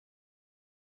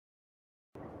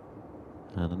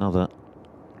And another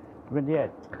 28.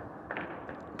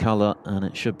 colour, and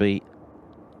it should be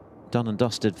done and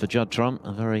dusted for Judd Trump.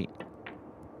 A very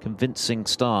convincing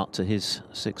start to his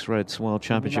Six Reds World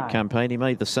Championship 29. campaign. He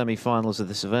made the semi-finals of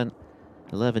this event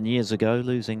 11 years ago,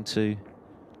 losing to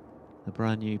the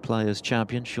brand new Players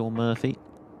champion, Sean Murphy.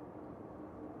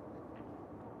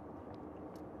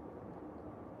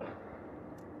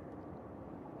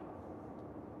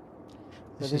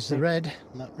 This is the red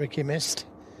that Ricky missed,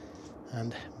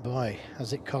 and boy,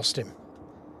 has it cost him.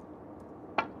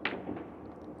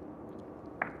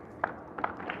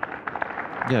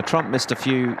 Yeah, Trump missed a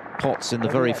few pots in the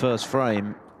very first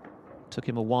frame. Took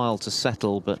him a while to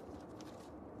settle, but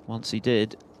once he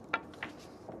did,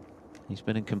 he's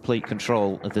been in complete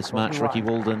control of this match. Ricky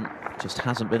Walden just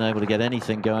hasn't been able to get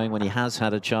anything going when he has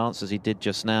had a chance, as he did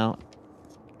just now.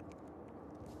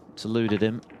 It's eluded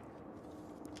him.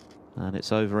 And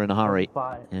it's over in a hurry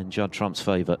in Judd Trump's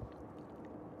favour.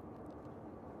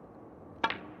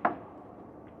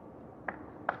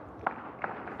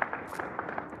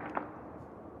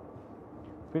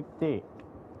 $50.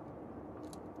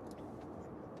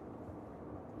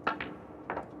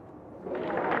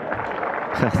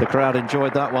 The crowd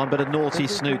enjoyed that one, but a naughty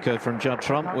snooker from Judd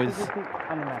Trump with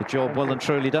the job well and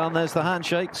truly done. There's the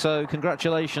handshake, so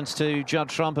congratulations to Judd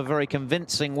Trump, a very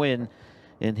convincing win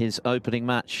in his opening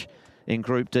match in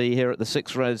Group D here at the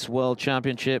Six Reds World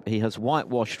Championship. He has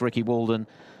whitewashed Ricky Walden,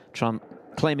 Trump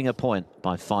claiming a point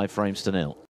by 5 frames to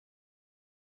 0.